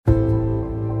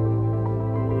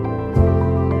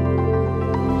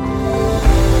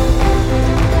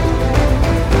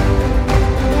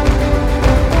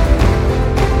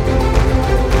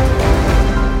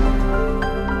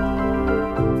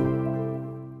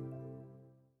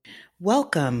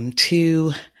Welcome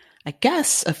to, I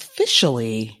guess,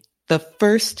 officially the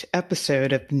first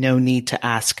episode of No Need to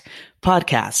Ask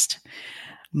podcast.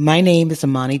 My name is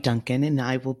Amani Duncan, and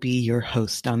I will be your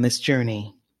host on this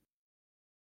journey.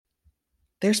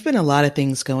 There's been a lot of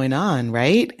things going on,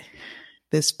 right?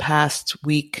 This past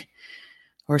week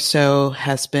or so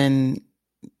has been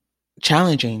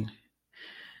challenging.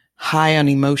 High on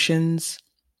emotions,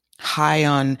 high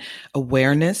on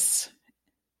awareness,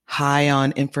 high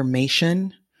on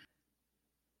information.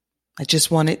 I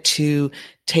just wanted to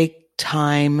take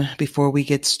time before we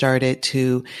get started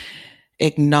to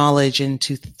acknowledge and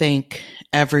to thank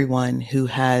everyone who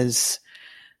has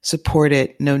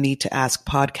supported No Need to Ask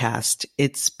podcast.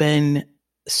 It's been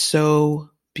so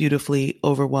beautifully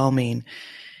overwhelming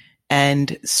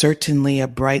and certainly a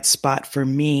bright spot for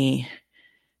me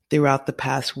throughout the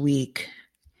past week.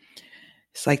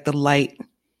 It's like the light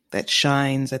that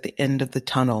shines at the end of the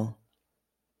tunnel.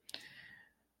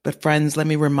 But friends, let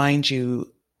me remind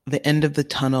you, the end of the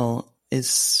tunnel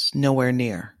is nowhere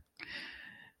near.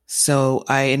 So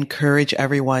I encourage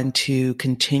everyone to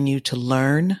continue to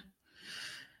learn,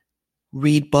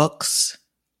 read books,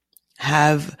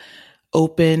 have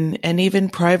open and even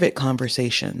private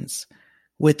conversations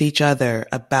with each other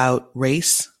about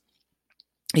race,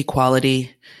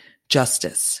 equality,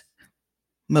 justice.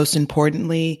 Most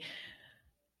importantly,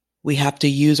 we have to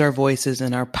use our voices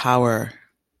and our power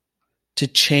to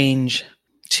change,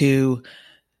 to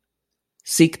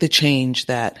seek the change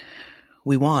that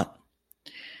we want.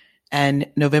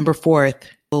 And November 4th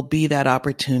will be that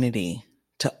opportunity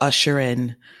to usher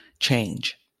in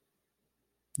change.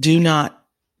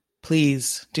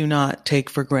 Please do not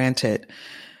take for granted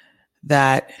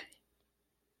that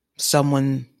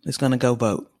someone is going to go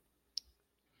vote.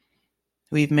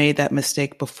 We've made that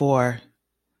mistake before.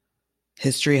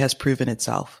 History has proven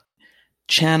itself.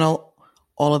 Channel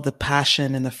all of the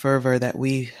passion and the fervor that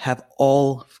we have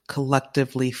all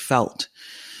collectively felt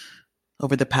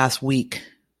over the past week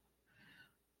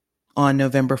on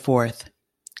November 4th.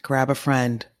 Grab a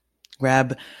friend,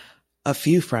 grab a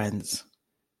few friends,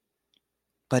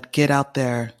 but get out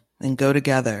there and go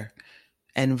together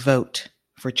and vote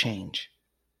for change.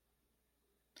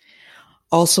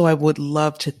 Also, I would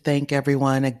love to thank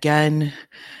everyone again.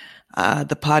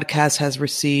 The podcast has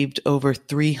received over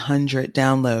 300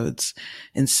 downloads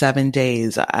in 7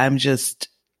 days. I'm just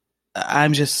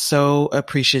so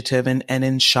appreciative and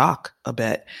in shock a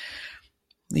bit.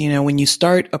 You know, when you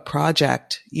start a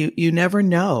project, you never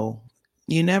know.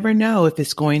 You never know if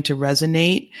it's going to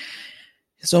resonate.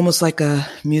 It's almost like a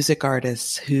music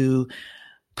artist who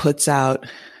puts out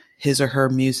his or her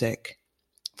music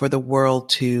for the world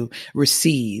to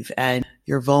receive, and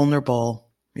you're vulnerable,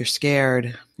 you're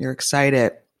scared, you're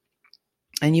excited,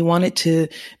 and you want it to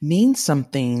mean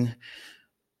something,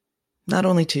 not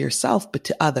only to yourself, but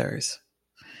to others.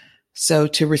 So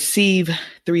to receive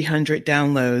 300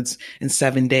 downloads in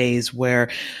 7 days, where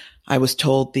I was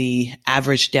told the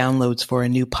average downloads for a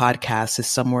new podcast is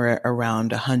somewhere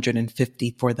around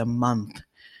 150 for the month,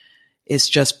 is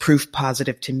just proof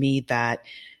positive to me that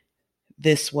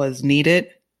this was needed.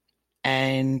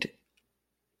 And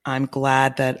I'm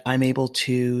glad that I'm able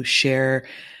to share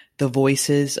the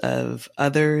voices of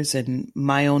others and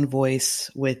my own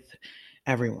voice with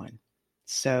everyone.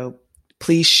 So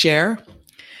please share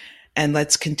and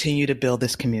let's continue to build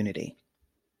this community.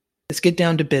 Let's get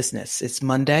down to business. It's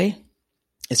Monday.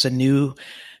 It's the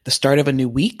start of a new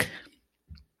week.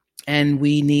 And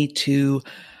we need to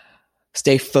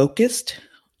stay focused,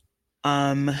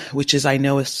 which is, I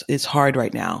know is hard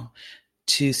right now,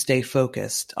 to stay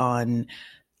focused on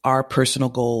our personal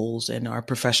goals and our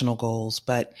professional goals.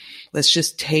 But let's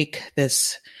just take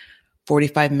this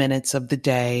 45 minutes of the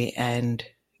day and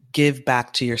give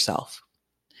back to yourself.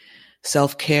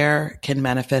 Self-care can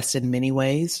manifest in many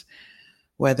ways,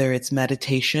 whether it's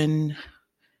meditation,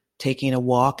 taking a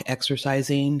walk,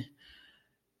 exercising,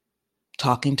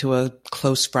 talking to a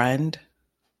close friend,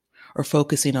 or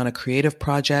focusing on a creative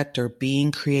project or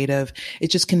being creative. It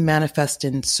just can manifest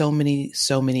in so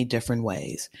many different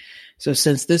ways. So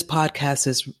since this podcast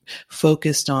is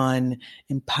focused on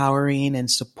empowering and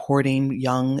supporting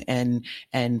young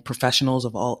and professionals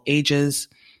of all ages,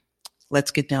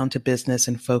 let's get down to business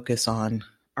and focus on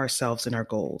ourselves and our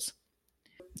goals.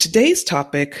 Today's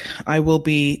topic, I will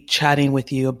be chatting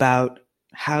with you about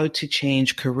how to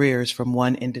change careers from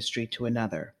one industry to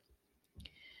another.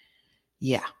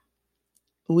 Yeah.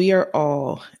 We are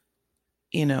all,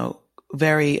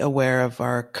 very aware of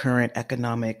our current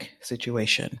economic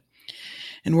situation.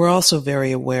 And we're also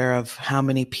very aware of how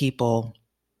many people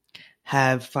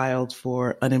have filed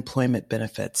for unemployment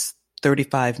benefits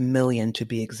 35 million to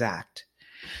be exact.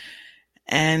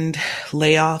 And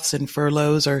layoffs and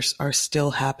furloughs are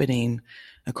still happening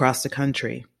across the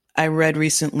country. I read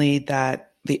recently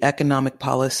that the Economic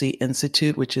Policy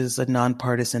Institute, which is a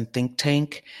nonpartisan think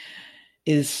tank,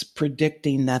 is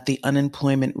predicting that the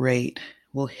unemployment rate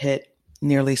will hit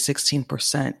nearly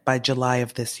 16% by July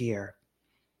of this year.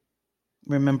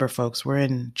 Remember, folks, we're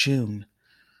in June,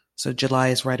 so July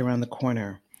is right around the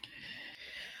corner.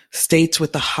 States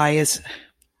with the highest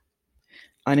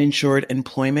uninsured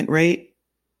employment rate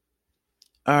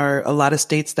are a lot of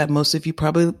states that most of you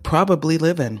probably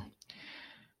live in.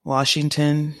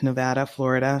 Washington, Nevada,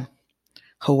 Florida,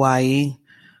 Hawaii,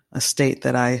 a state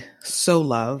that I so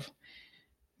love,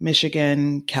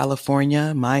 Michigan,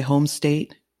 California, my home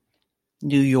state,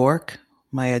 New York,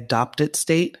 my adopted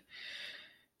state,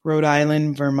 Rhode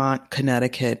Island, Vermont,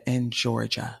 Connecticut, and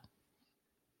Georgia.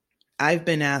 I've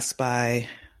been asked by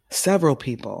several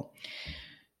people,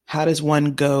 how does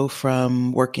one go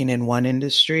from working in one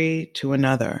industry to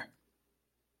another?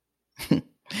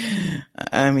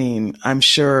 I mean, I'm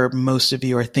sure most of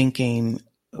you are thinking,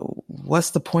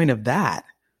 what's the point of that?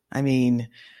 I mean,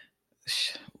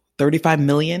 35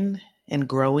 million and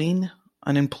growing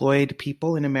unemployed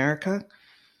people in America.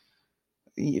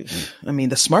 I mean,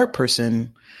 the smart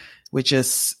person would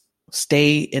just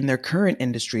stay in their current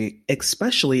industry,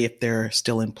 especially if they're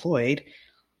still employed.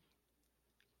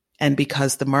 And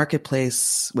because the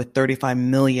marketplace with 35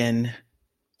 million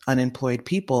unemployed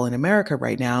people in America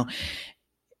right now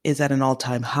is at an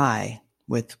all-time high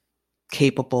with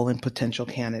capable and potential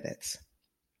candidates.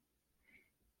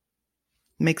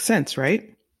 Makes sense,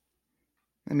 right?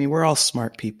 I mean, we're all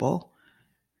smart people.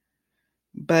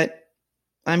 But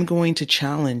I'm going to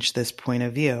challenge this point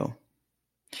of view.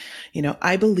 You know,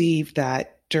 I believe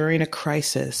that during a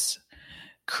crisis,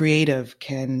 creative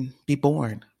can be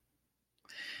born.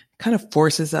 It kind of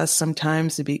forces us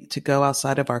sometimes to go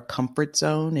outside of our comfort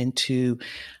zone and to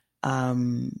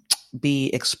be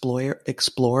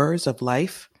explorers of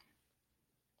life.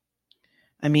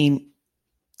 I mean,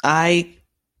 I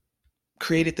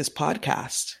created this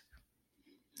podcast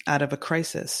out of a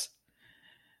crisis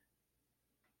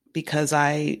because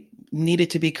I needed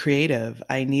to be creative.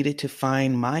 I needed to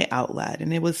find my outlet.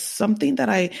 And it was something that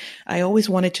I always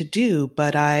wanted to do,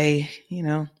 but I,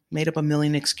 made up a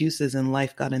million excuses and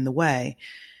life got in the way.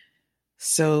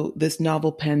 So this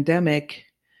novel pandemic,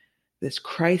 this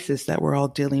crisis that we're all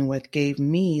dealing with, gave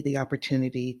me the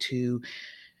opportunity to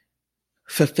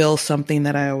fulfill something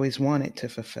that I always wanted to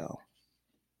fulfill.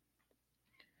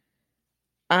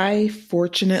 I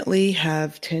fortunately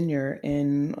have tenure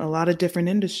in a lot of different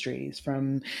industries,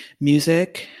 from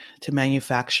music to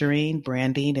manufacturing,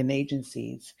 branding, and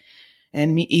agencies,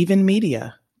 and even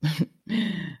media.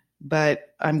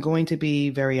 But I'm going to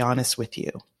be very honest with you.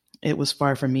 It was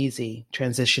far from easy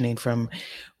transitioning from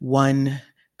one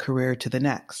career to the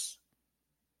next.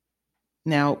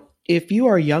 Now, if you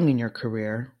are young in your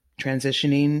career,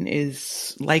 transitioning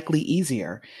is likely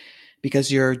easier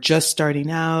because you're just starting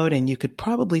out and you could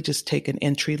probably just take an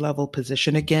entry-level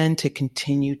position again to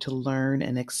continue to learn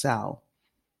and excel.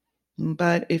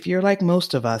 But if you're like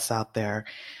most of us out there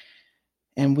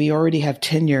and we already have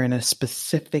tenure in a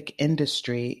specific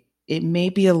industry, it may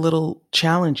be a little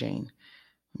challenging,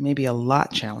 maybe a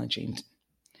lot challenging.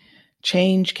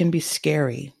 Change can be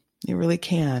scary. It really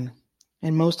can.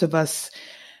 And most of us,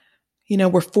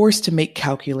 we're forced to make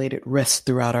calculated risks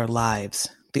throughout our lives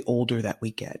the older that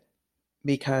we get,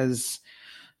 because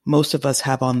most of us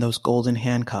have on those golden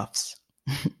handcuffs.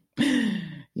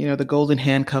 The golden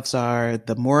handcuffs are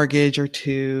the mortgage or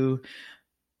two,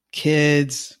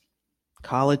 kids,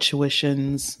 college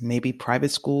tuitions, maybe private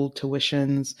school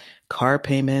tuitions, car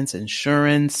payments,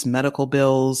 insurance, medical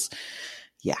bills.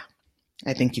 Yeah,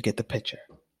 I think you get the picture.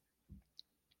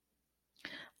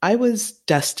 I was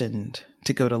destined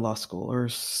to go to law school, or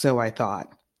so I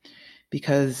thought,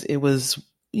 because it was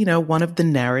one of the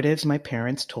narratives my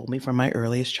parents told me from my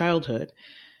earliest childhood.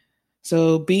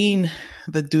 So being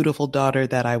the dutiful daughter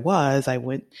that I was, I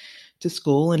went to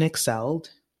school and excelled.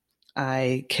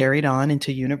 I carried on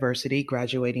into university,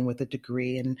 graduating with a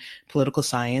degree in political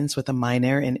science with a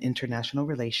minor in international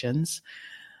relations.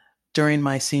 During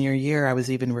my senior year, I was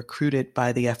even recruited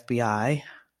by the FBI.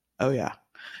 Oh yeah,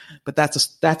 but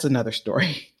that's another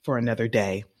story for another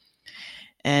day.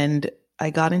 And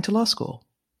I got into law school.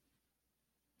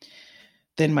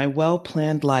 Then my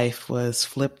well-planned life was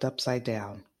flipped upside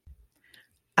down.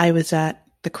 I was at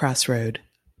the crossroad.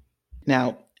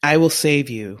 Now, I will save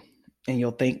you and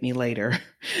you'll thank me later,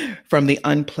 from the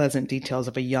unpleasant details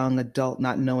of a young adult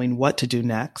not knowing what to do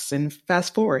next, and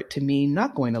fast forward to me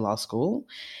not going to law school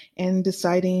and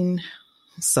deciding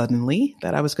suddenly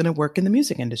that I was going to work in the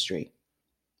music industry.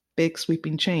 Big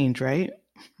sweeping change, right?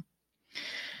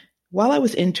 While I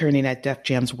was interning at Def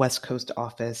Jam's West Coast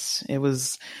office, it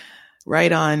was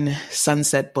right on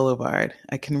Sunset Boulevard.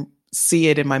 I can see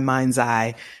it in my mind's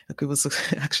eye. It was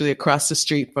actually across the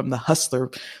street from the Hustler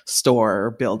store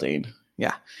or building.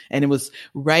 Yeah. And it was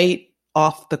right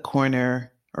off the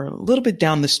corner or a little bit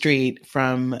down the street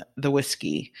from the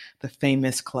Whiskey, the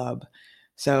famous club.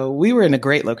 So we were in a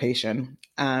great location.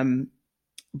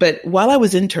 But while I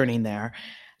was interning there,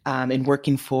 and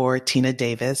working for Tina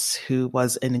Davis, who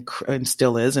was and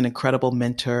still is an incredible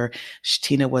mentor.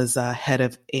 Tina was head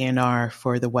of A&R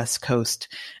for the West Coast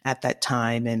at that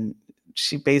time, and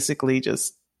she basically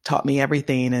just taught me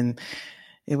everything, and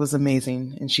it was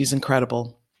amazing. And she's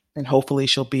incredible, and hopefully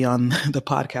she'll be on the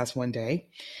podcast one day.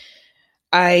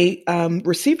 I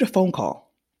received a phone call.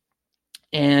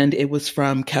 And it was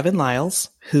from Kevin Liles,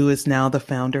 who is now the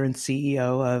founder and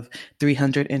CEO of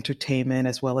 300 Entertainment,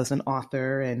 as well as an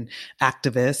author and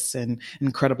activist and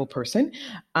incredible person.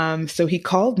 So he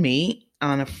called me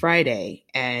on a Friday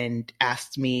and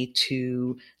asked me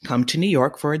to come to New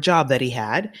York for a job that he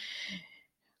had.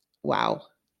 Wow.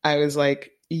 I was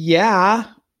like, yeah.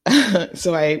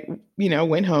 So I,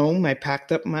 went home. I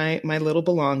packed up my little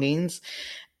belongings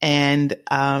and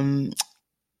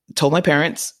told my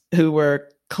parents, who were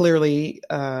clearly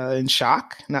in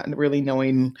shock, not really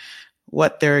knowing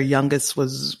what their youngest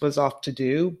was off to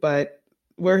do, but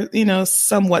were,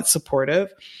 somewhat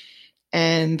supportive.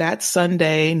 And that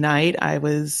Sunday night, I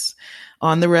was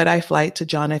on the red-eye flight to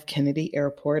John F. Kennedy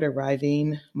Airport,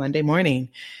 arriving Monday morning.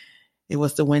 It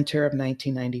was the winter of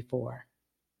 1994.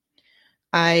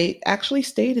 I actually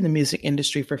stayed in the music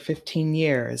industry for 15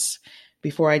 years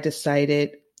before I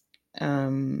decided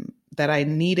that I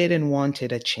needed and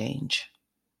wanted a change.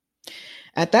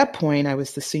 At that point, I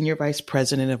was the senior vice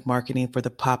president of marketing for the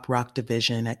pop rock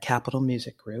division at Capitol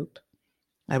Music Group.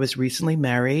 I was recently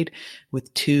married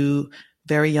with 2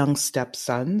 very young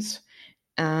stepsons.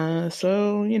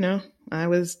 So, I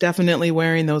was definitely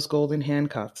wearing those golden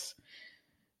handcuffs.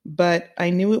 But I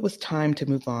knew it was time to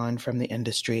move on from the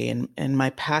industry, and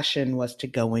my passion was to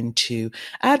go into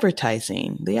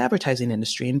advertising, the advertising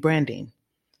industry and branding.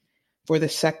 For the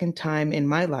second time in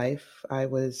my life, I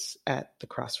was at the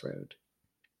crossroad.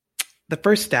 The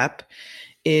first step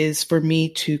is for me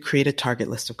to create a target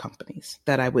list of companies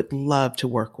that I would love to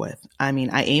work with. I mean,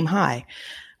 I aim high.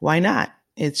 Why not?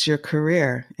 It's your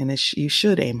career, and you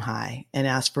should aim high and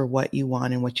ask for what you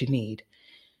want and what you need.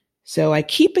 So I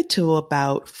keep it to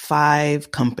about 5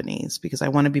 companies because I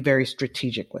want to be very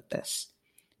strategic with this.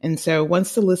 And so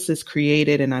once the list is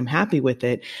created and I'm happy with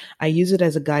it, I use it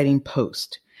as a guiding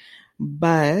post.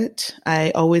 But I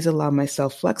always allow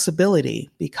myself flexibility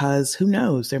because who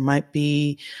knows, there might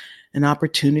be an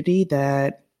opportunity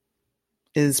that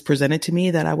is presented to me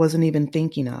that I wasn't even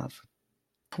thinking of.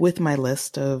 With my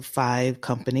list of 5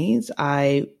 companies,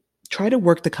 I try to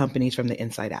work the companies from the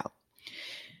inside out.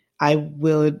 I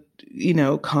would,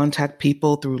 contact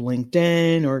people through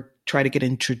LinkedIn or try to get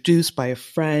introduced by a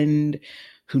friend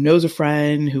who knows a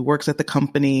friend who works at the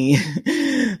company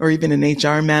or even an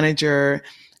HR manager.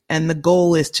 And the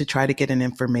goal is to try to get an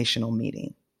informational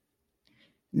meeting.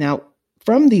 Now,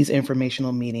 from these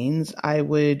informational meetings, I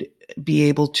would be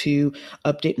able to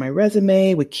update my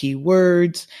resume with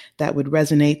keywords that would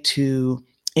resonate to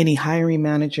any hiring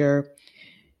manager.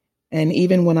 And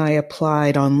even when I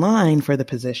applied online for the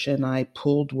position, I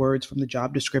pulled words from the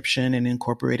job description and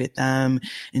incorporated them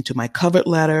into my cover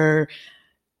letter.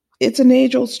 It's an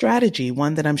age-old strategy,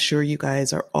 one that I'm sure you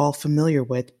guys are all familiar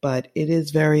with, but it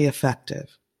is very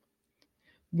effective.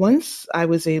 Once I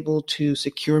was able to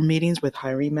secure meetings with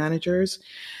hiring managers,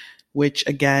 which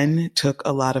again took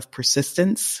a lot of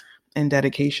persistence and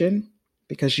dedication,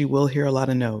 because you will hear a lot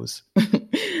of no's.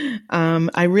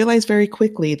 I realized very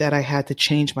quickly that I had to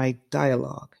change my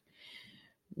dialogue.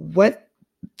 What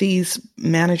these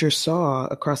managers saw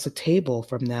across the table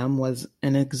from them was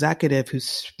an executive who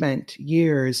spent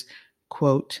years,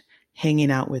 quote,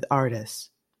 hanging out with artists,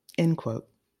 end quote.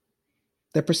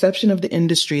 The perception of the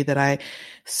industry that I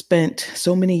spent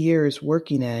so many years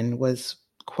working in was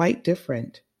quite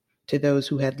different to those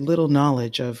who had little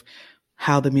knowledge of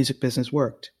how the music business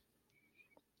worked.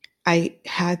 I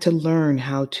had to learn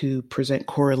how to present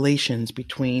correlations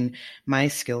between my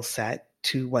skill set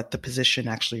to what the position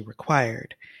actually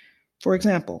required. For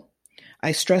example,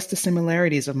 I stressed the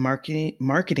similarities of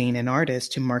marketing an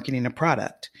artist to marketing a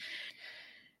product.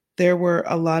 There were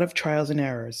a lot of trials and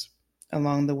errors.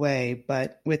 along the way,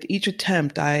 but with each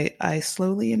attempt, I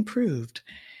slowly improved.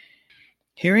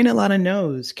 Hearing a lot of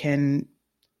no's can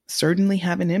certainly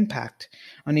have an impact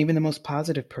on even the most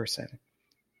positive person.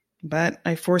 But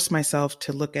I force myself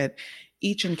to look at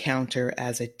each encounter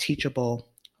as a teachable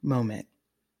moment.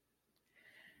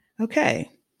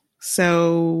 Okay,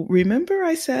 so remember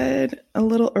I said a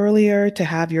little earlier to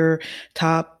have your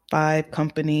top 5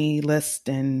 company list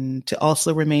and to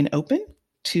also remain open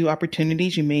to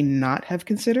opportunities you may not have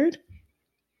considered?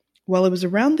 Well, it was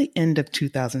around the end of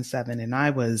 2007, and I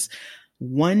was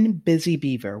one busy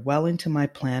beaver well into my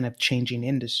plan of changing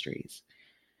industries.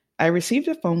 I received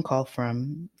a phone call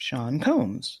from Sean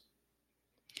Combs.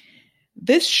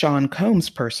 This Sean Combs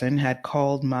person had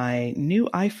called my new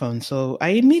iPhone, so I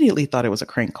immediately thought it was a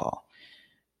crank call.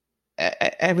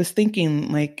 I was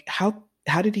thinking, like, how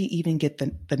did he even get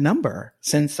the number,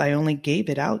 since I only gave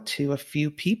it out to a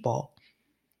few people?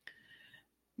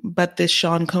 But this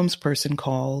Sean Combs person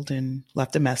called and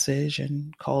left a message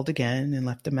and called again and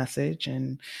left a message,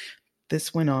 and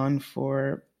this went on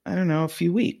for, I don't know, a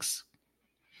few weeks.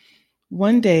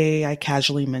 One day, I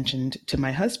casually mentioned to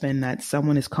my husband that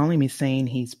someone is calling me saying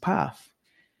he's Puff.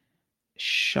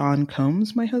 Sean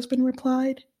Combs, my husband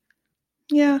replied.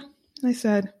 Yeah, I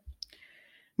said.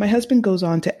 My husband goes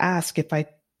on to ask if I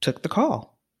took the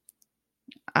call.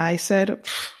 I said,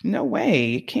 no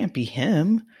way, it can't be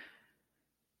him.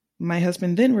 My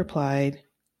husband then replied,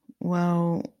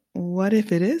 well, what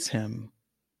if it is him?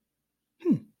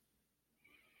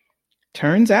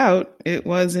 Turns out it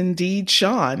was indeed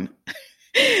Sean.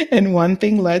 And one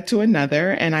thing led to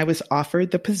another, and I was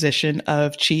offered the position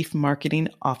of Chief Marketing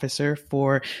Officer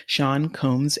for Sean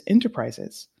Combs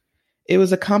Enterprises. It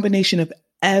was a combination of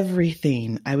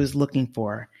everything I was looking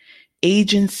for: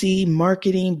 agency,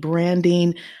 marketing,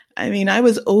 branding. I mean, I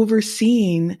was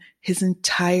overseeing his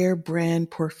entire brand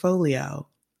portfolio.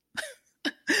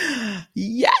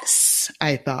 Yes,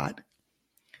 I thought.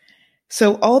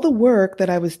 So all the work that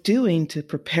I was doing to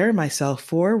prepare myself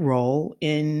for a role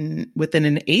within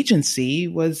an agency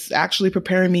was actually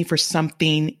preparing me for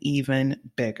something even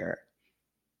bigger.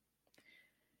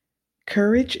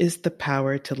 Courage is the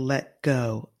power to let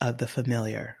go of the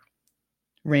familiar.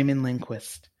 Raymond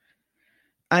Lindquist.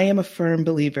 I am a firm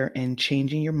believer in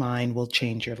changing your mind will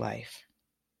change your life.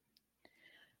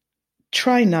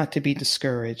 Try not to be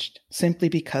discouraged simply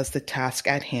because the task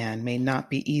at hand may not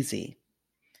be easy.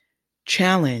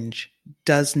 Challenge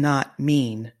does not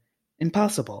mean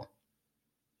impossible.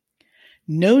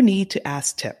 No need to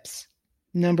ask tips.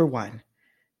 Number 1,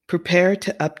 prepare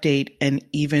to update and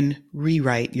even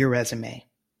rewrite your resume.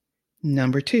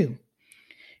 Number 2,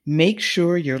 make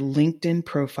sure your LinkedIn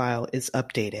profile is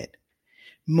updated.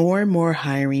 More and more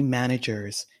hiring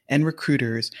managers and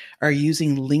recruiters are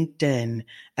using LinkedIn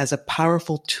as a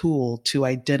powerful tool to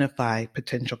identify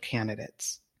potential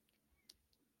candidates.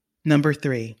 Number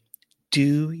 3,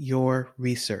 do your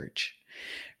research.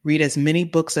 Read as many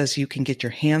books as you can get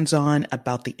your hands on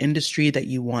about the industry that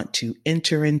you want to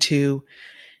enter into.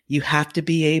 You have to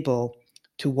be able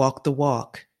to walk the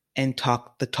walk and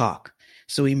talk the talk.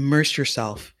 So immerse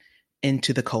yourself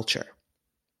into the culture.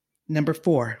 Number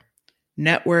 4,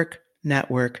 network,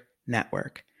 network,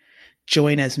 network.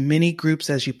 Join as many groups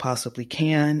as you possibly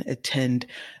can. Attend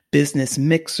business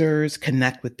mixers,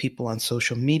 connect with people on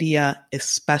social media,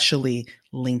 especially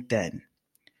LinkedIn.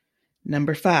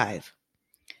 Number 5,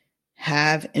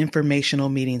 have informational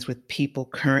meetings with people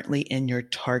currently in your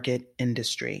target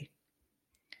industry.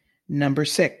 Number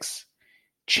 6,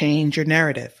 change your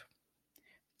narrative.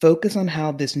 Focus on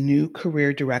how this new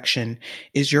career direction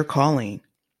is your calling.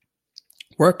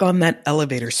 Work on that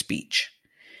elevator speech.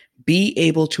 Be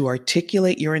able to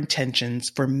articulate your intentions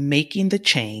for making the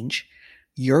change,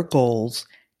 your goals,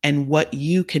 and what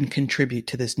you can contribute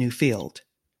to this new field.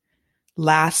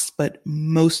 Last but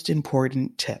most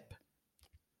important tip: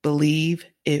 believe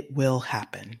it will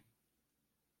happen.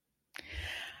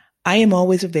 I am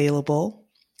always available,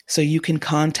 so you can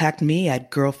contact me at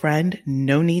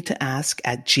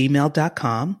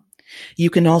girlfriendnoneedtoask@gmail.com. You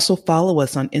can also follow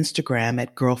us on Instagram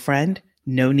at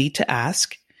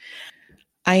girlfriendnoneedtoask.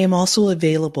 I am also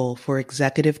available for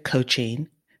executive coaching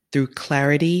through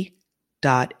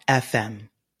clarity.fm.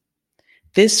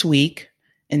 This week,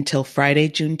 until Friday,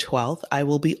 June 12th, I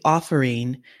will be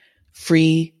offering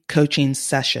free coaching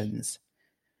sessions.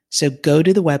 So go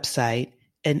to the website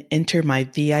and enter my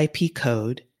VIP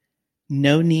code,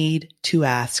 No Need to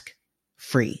Ask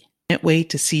Free. Can't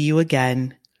wait to see you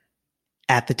again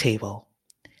at the table.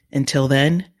 Until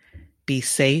then, be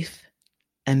safe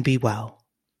and be well.